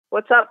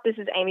What's up? This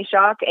is Amy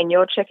Shark, and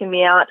you're checking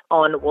me out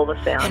on Wall of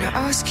Sound. And I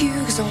ask you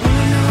because I want to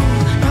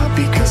know, not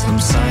because I'm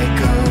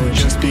psycho,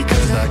 just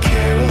because I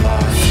care a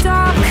lot.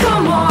 Stop,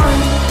 come on,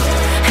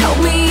 help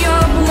me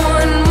up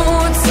one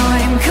more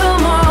time,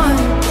 come on,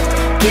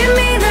 give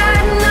me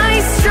that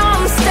nice,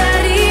 strong,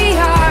 steady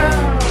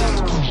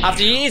heart.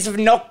 After years of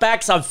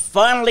knockbacks, I've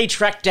finally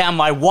tracked down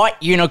my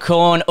white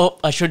unicorn,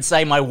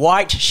 my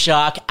white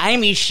shark,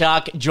 Amy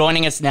Shark,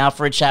 joining us now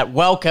for a chat.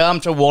 Welcome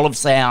to Wall of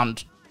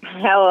Sound.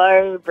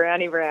 Hello,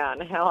 Brownie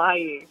Brown. How are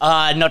you?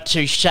 Not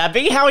too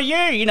shabby. How are you?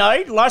 You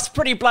know, life's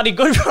pretty bloody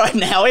good right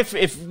now, if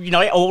you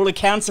know, all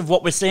accounts of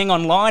what we're seeing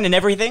online and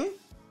everything.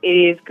 It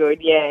is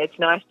good, yeah. It's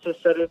nice to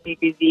sort of be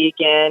busy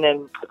again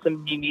and put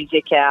some new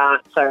music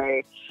out.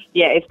 So,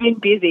 yeah, it's been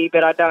busy,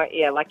 but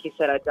like you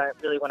said, I don't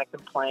really want to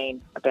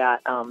complain about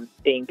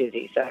being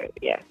busy. So,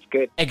 yeah, it's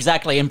good.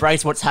 Exactly.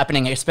 Embrace what's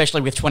happening, especially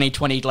with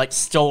 2020, like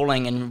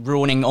stalling and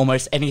ruining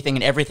almost anything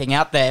and everything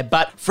out there.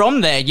 But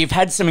from there, you've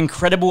had some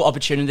incredible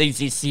opportunities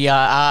this year.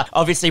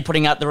 Obviously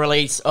putting out the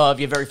release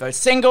of your very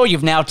first single.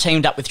 You've now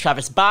teamed up with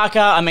Travis Barker.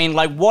 I mean,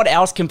 like, what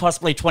else can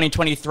possibly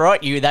 2020 throw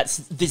at you that's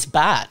this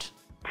bad?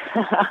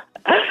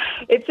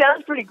 It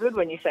sounds pretty good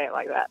when you say it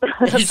like that.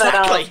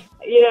 Exactly.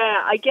 But,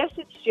 yeah, I guess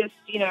it's just,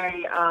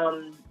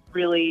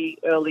 really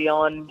early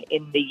on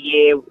in the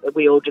year,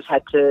 we all just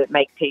had to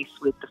make peace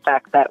with the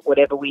fact that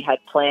whatever we had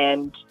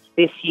planned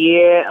this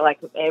year, like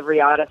every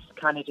artist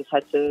kind of just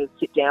had to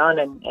sit down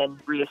and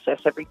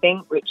reassess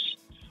everything, which,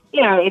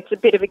 it's a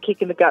bit of a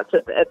kick in the guts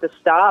at the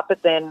start.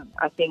 But then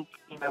I think,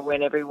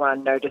 when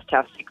everyone noticed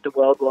how sick the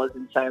world was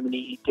in so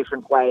many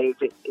different ways,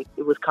 it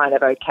was kind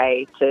of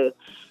okay to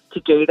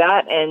do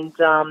that. And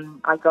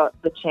I got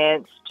the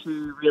chance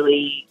to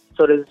really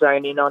sort of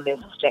zone in on this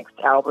next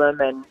album,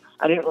 and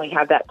I didn't really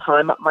have that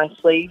time up my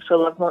sleeve for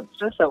Love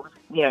Monster. So, it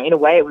was, in a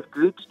way, it was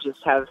good to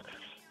just have,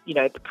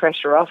 the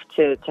pressure off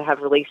to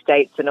have release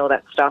dates and all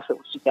that stuff. It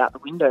was just out the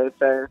window.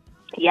 So,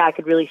 yeah, I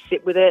could really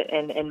sit with it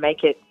and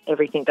make it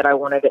everything that I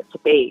wanted it to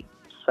be.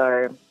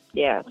 So,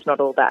 yeah, it's not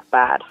all that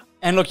bad.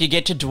 And look, you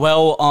get to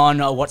dwell on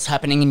what's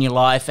happening in your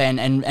life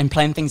and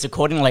plan things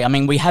accordingly. I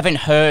mean, we haven't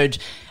heard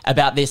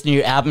about this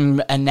new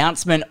album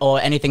announcement or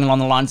anything along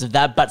the lines of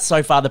that, but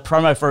so far the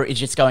promo for it is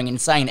just going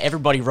insane.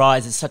 Everybody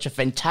Rise is such a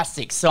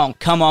fantastic song.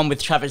 Come On with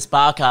Travis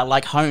Barker,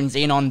 like, hones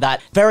in on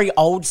that very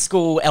old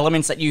school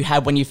elements that you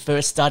had when you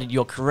first started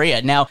your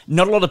career. Now,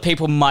 not a lot of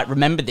people might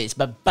remember this,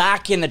 but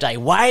back in the day,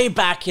 way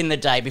back in the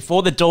day,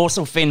 before the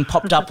dorsal fin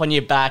popped up on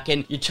your back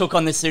and you took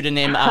on the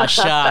pseudonym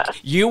Shark,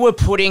 you were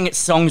putting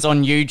songs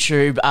on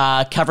YouTube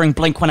covering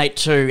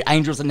Blink-182,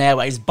 Angels and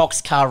Airwaves,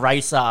 Boxcar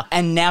Racer,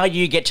 and now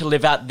you get to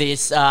live out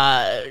this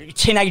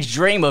teenage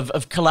dream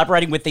of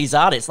collaborating with these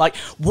artists. Like,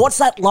 what's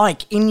that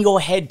like in your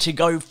head to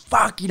go,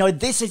 fuck,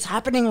 this is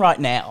happening right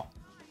now?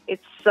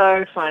 It's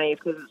so funny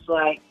because it's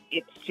like,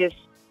 it's just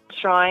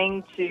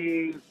trying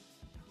to,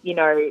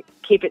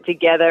 keep it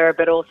together,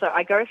 but also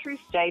I go through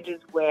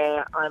stages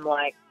where I'm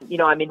like,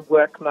 I'm in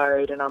work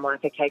mode and I'm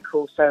like, okay,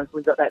 cool. So have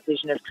we got that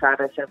vision of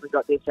Travis, and have we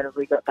got this, and have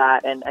we got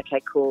that, and okay,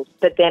 cool.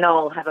 But then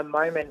I'll have a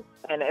moment,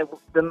 and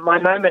my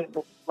moment,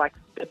 like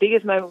the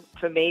biggest moment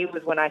for me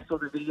was when I saw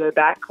the video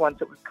back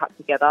once it was cut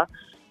together,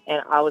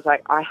 and I was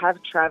like, I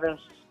have Travis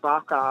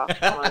Barker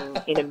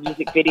in a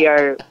music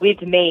video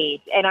with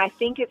me, and I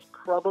think it's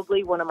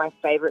probably one of my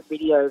favorite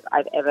music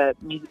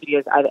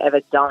videos I've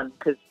ever done,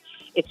 because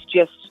it's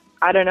just,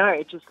 I don't know,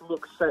 it just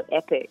looks so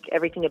epic.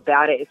 Everything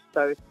about it is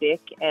so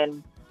sick,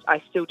 and I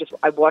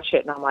watch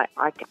it and I'm like,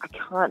 I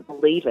can't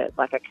believe it.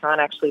 Like, I can't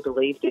actually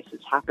believe this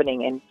is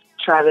happening. And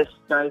Travis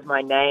knows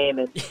my name,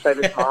 and so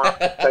does Mark,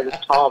 and so does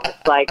Tom.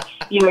 It's like,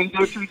 you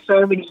go through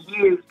so many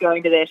years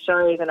going to their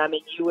shows, and I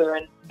mean, you were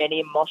in many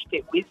a mosh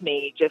pit with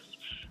me, just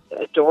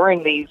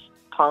adoring these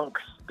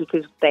punks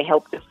because they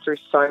helped us through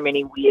so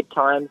many weird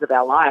times of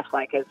our life,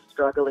 like as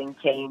struggling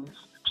teens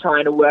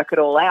trying to work it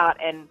all out.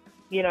 And,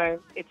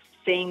 it's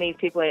seeing these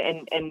people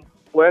and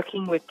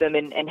working with them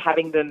and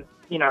having them,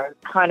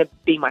 kind of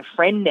be my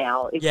friend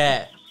now. It's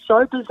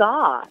so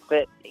bizarre,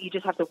 but you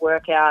just have to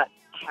work out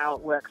how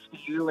it works for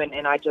you.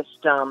 And I've just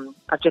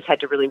had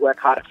to really work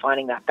hard at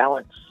finding that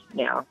balance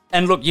now.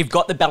 And look, you've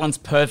got the balance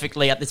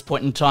perfectly at this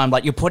point in time.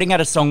 Like, you're putting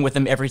out a song with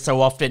them every so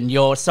often.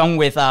 Your song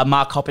with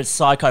Mark Hopper's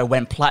Psycho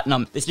went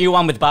platinum. This new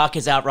one with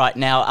Barker's out right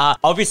now.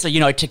 Obviously,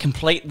 to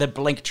complete the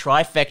Blink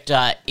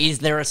trifecta, is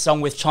there a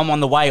song with Tom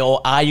on the way, or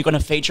are you going to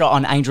feature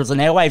on Angels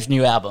and Airwaves'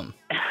 new album?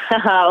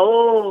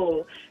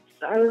 Oh,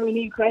 so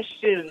many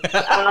questions.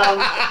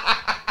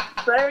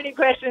 So many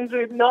questions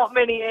with not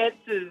many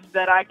answers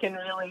that I can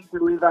really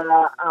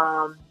deliver.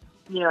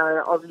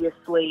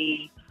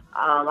 Obviously,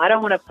 I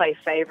don't want to play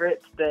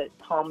favorites, but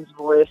Tom's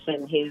voice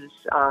and his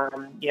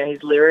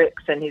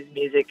lyrics and his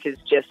music has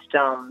just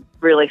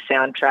really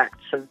soundtracked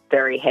some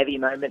very heavy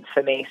moments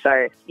for me.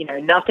 So,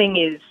 nothing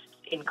is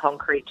in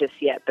concrete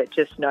just yet, but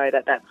just know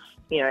that that's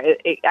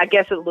I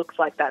guess it looks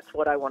like that's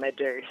what I want to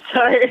do.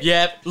 So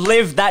Yeah,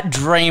 live that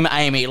dream,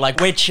 Amy. Like,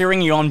 we're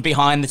cheering you on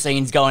behind the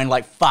scenes going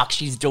like, fuck,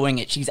 she's doing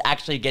it. She's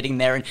actually getting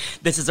there and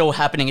this is all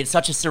happening. It's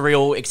such a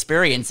surreal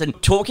experience.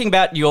 And talking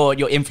about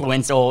your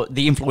influence or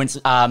the influence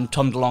Tom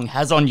DeLonge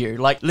has on you,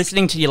 like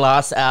listening to your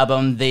last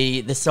album,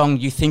 the song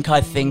You Think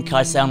I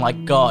Sound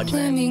Like God.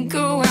 Let me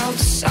go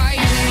outside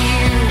with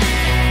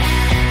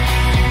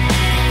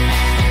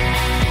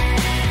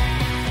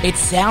you. It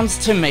sounds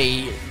to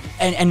me,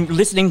 and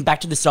listening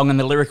back to the song and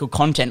the lyrical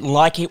content,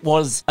 like it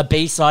was a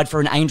B-side for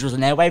an Angels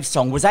and Airwaves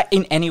song. Was that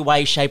in any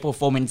way, shape or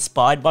form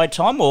inspired by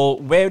Tom, or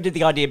where did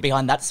the idea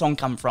behind that song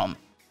come from?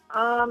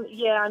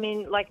 Yeah, I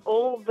mean, like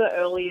all the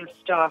earlier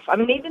stuff. I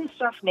mean, even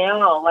stuff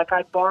now. Like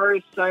I borrow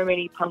so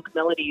many punk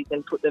melodies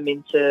and put them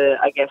into,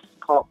 I guess,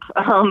 pop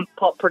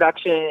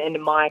production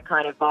and my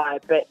kind of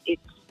vibe. But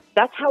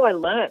that's how I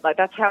learned. Like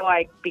that's how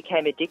I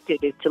became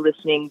addicted, is to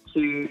listening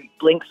to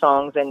Blink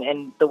songs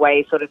and the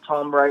way sort of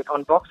Tom wrote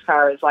on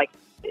Boxcar is like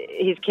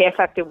his care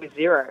factor was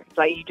zero. It's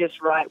like you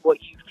just write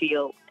what you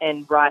feel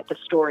and write the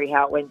story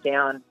how it went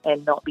down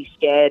and not be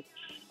scared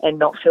and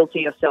not filter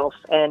yourself.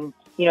 And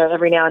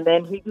every now and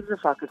then, who gives a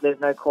fuck if there's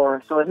no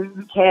chorus, or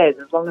who cares,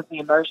 as long as the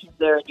emotion's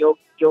there and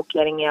you're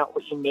getting out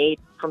what you need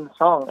from the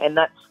song. And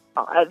that's,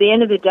 at the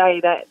end of the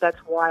day, that's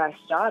why I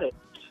started.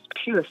 Just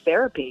pure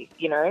therapy,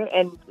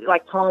 and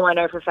like Tom, I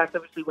know for a fact,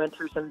 obviously went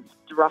through some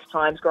rough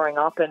times growing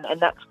up, and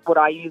that's what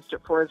I used it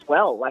for as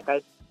well. Like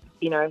I,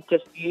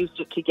 just used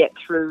it to get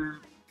through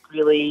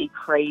really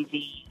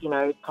crazy,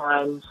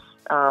 times,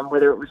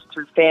 whether it was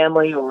through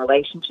family or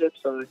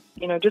relationships or,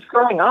 just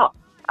growing up.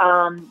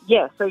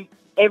 So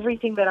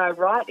everything that I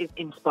write is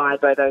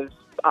inspired by those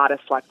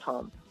artists like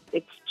Tom.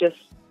 It's just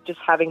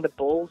having the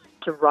balls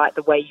to write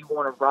the way you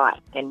want to write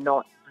and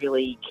not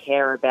really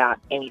care about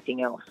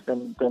anything else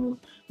than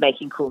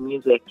making cool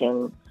music.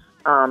 And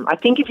I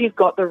think if you've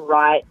got the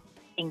right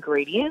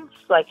ingredients,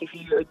 like if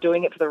you're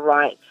doing it for the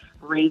right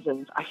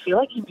reasons, I feel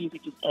like your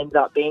music just ends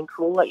up being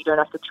cool. Like you don't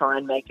have to try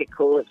and make it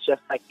cool. It's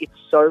just like it's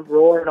so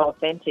raw and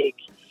authentic.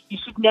 You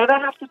should never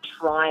have to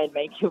try and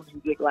make your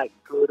music like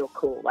good or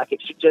cool. Like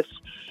it should just,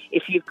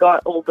 if you've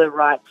got all the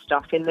right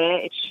stuff in there,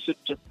 it should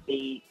just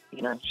be,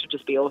 should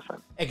just be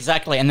awesome.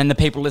 Exactly, and then the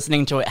people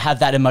listening to it have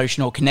that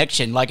emotional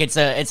connection. Like it's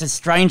a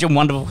strange and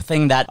wonderful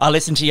thing that I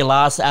listened to your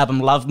last album,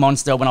 Love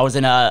Monster, when I was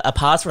in a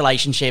past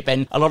relationship,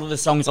 and a lot of the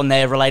songs on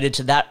there related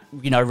to that,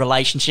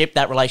 relationship.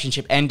 That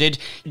relationship ended.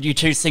 Your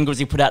 2 singles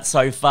you put out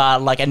so far,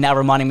 like, are now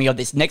reminding me of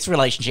this next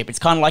relationship. It's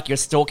kind of like you're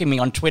stalking me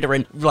on Twitter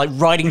and like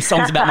writing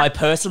songs about my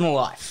personal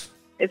life.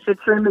 It's the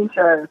Truman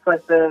Show. It's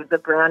like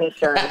the Brownie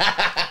Show.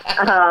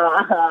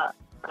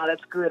 Oh,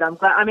 that's good. I'm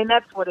glad. I mean,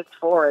 that's what it's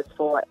for. It's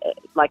for,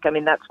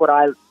 that's what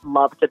I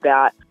loved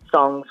about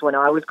songs when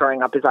I was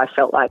growing up, is I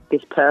felt like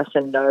this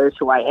person knows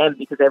who I am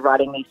because they're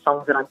writing these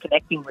songs that I'm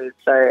connecting with.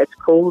 So it's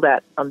cool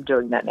that I'm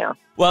doing that now.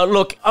 Well,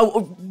 look, I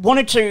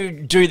wanted to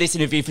do this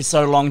interview for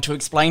so long to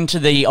explain to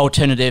the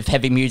alternative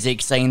heavy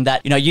music scene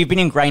that, you've been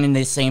ingrained in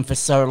this scene for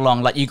so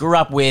long. Like, you grew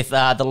up with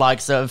the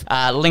likes of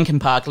Linkin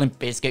Park, Limp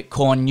Bizkit,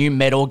 Korn, Nu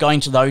Metal, going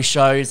to those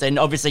shows, and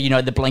obviously,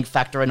 the Blink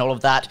factor and all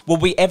of that. Will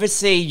we ever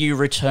see you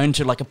return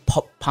to, like, a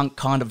pop-punk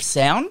kind of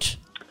sound?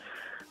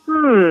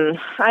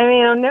 I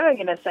mean, I'm never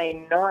going to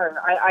say no.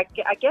 I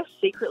guess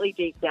secretly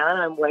deep down,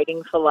 I'm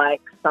waiting for,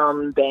 like,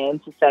 some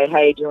band to say,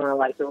 hey, do you want to,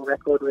 like, do a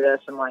record with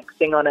us and, like,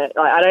 sing on it?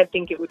 Like, I don't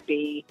think it'd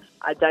be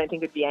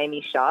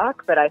Amy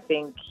Shark, but I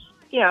think,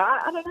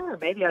 I don't know,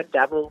 maybe I'd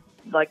dabble,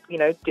 like,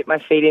 dip my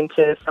feet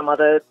into some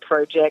other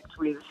project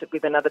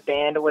with another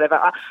band or whatever.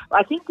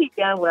 I think deep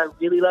down what I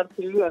really love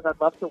to do is I'd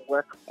love to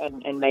work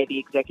and maybe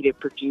executive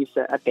produce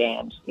a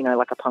band,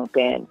 like a punk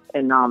band.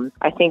 And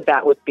I think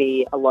that would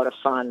be a lot of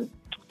fun.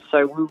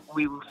 So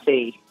we will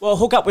see. Well,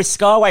 hook up with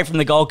Skyway from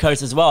the Gold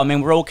Coast as well. I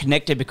mean, we're all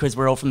connected because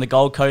we're all from the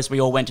Gold Coast.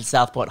 We all went to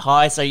Southport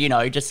High. So,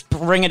 just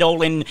bring it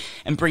all in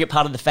and bring it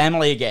part of the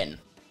family again.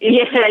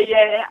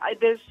 Yeah.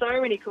 There's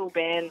so many cool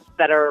bands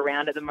that are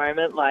around at the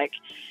moment.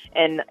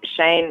 And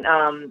Shane,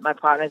 my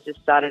partner's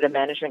just started a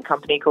management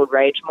company called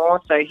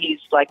Ragemore. So he's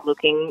like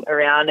looking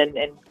around and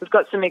we've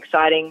got some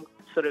exciting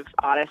sort of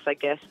artists, I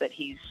guess, that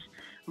he's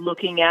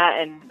looking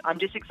at, and I'm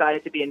just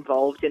excited to be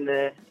involved in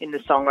the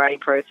songwriting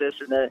process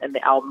and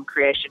the album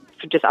creation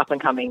for just up and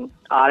coming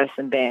artists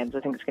and bands. I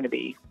think it's going to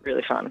be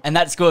really fun. And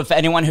that's good for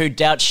anyone who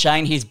doubts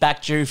Shane. He's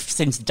backed you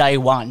since day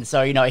one,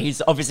 so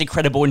he's obviously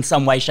credible in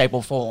some way, shape,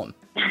 or form.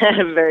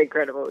 Very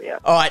credible, yeah.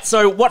 All right,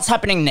 so what's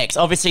happening next?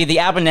 Obviously, the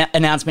album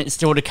announcement is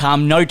still to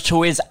come. No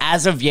tours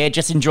as of yet.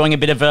 Just enjoying a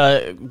bit of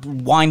a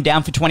wind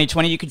down for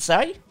 2020, you could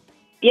say.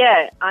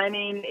 Yeah, I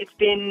mean, it's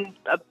been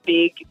a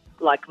big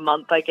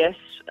month, I guess,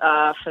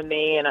 for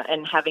me,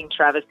 and having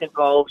Travis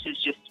involved has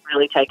just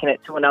really taken it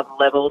to another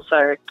level.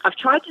 So I've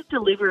tried to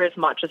deliver as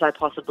much as I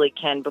possibly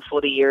can before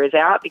the year is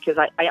out, because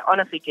I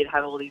honestly did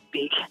have all these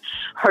big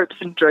hopes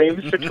and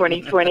dreams for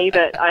 2020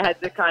 that I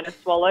had to kind of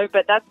swallow,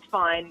 but that's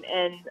fine.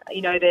 And,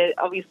 they're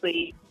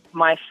obviously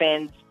my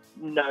fans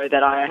know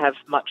that I have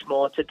much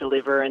more to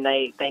deliver, and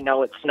they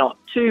know it's not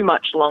too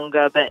much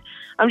longer. But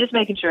I'm just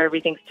making sure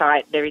everything's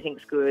tight,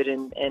 everything's good,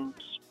 and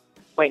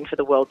waiting for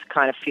the world to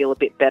kind of feel a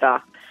bit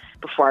better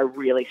before I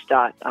really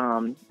start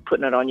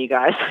putting it on you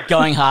guys.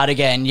 Going hard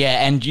again,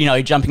 yeah, and, you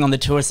know, jumping on the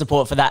tour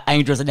support for that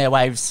Angels and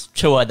Airwaves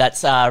tour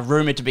that's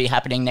rumoured to be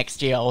happening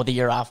next year or the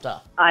year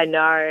after. I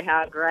know.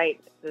 How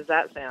great does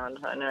that sound?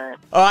 I know.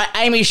 All right,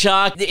 Amy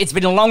Shark, it's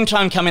been a long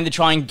time coming to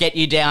try and get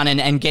you down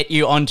and get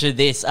you onto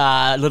this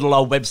little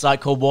old website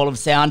called Wall of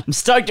Sound. I'm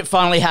stoked it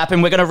finally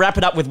happened. We're going to wrap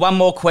it up with one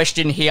more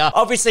question here.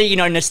 Obviously, you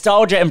know,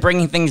 nostalgia and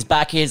bringing things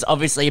back is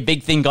obviously a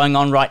big thing going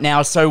on right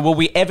now. So will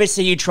we ever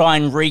see you try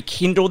and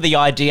rekindle the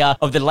idea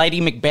of the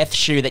Lady Macbeth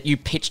shoe that you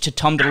pitched to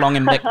Tom DeLonge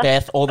and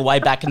Macbeth all the way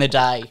back in the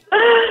day?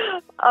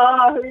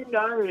 Oh, who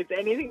knows?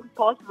 Anything's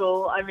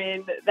possible. I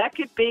mean, that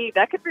could be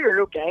a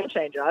real game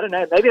changer. I don't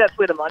know. Maybe that's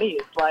where the money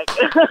is. Like,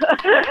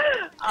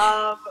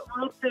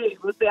 we'll see.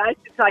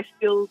 I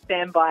still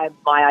stand by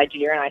my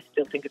idea, and I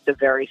still think it's a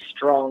very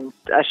strong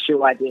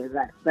shoe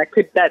idea.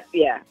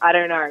 I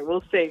don't know.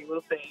 We'll see.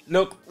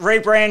 Look,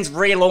 rebrands,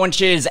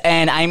 relaunches,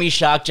 and Amy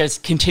Shark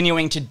just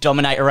continuing to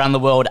dominate around the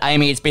world.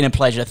 Amy, it's been a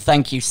pleasure.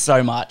 Thank you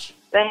so much.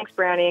 Thanks,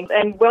 Brownie.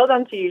 And well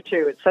done to you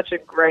too. It's such a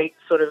great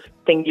sort of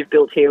thing you've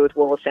built here with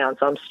Wall of Sound,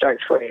 so I'm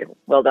stoked for you.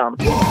 Well done.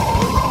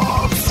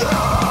 Wall of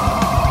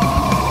Sound.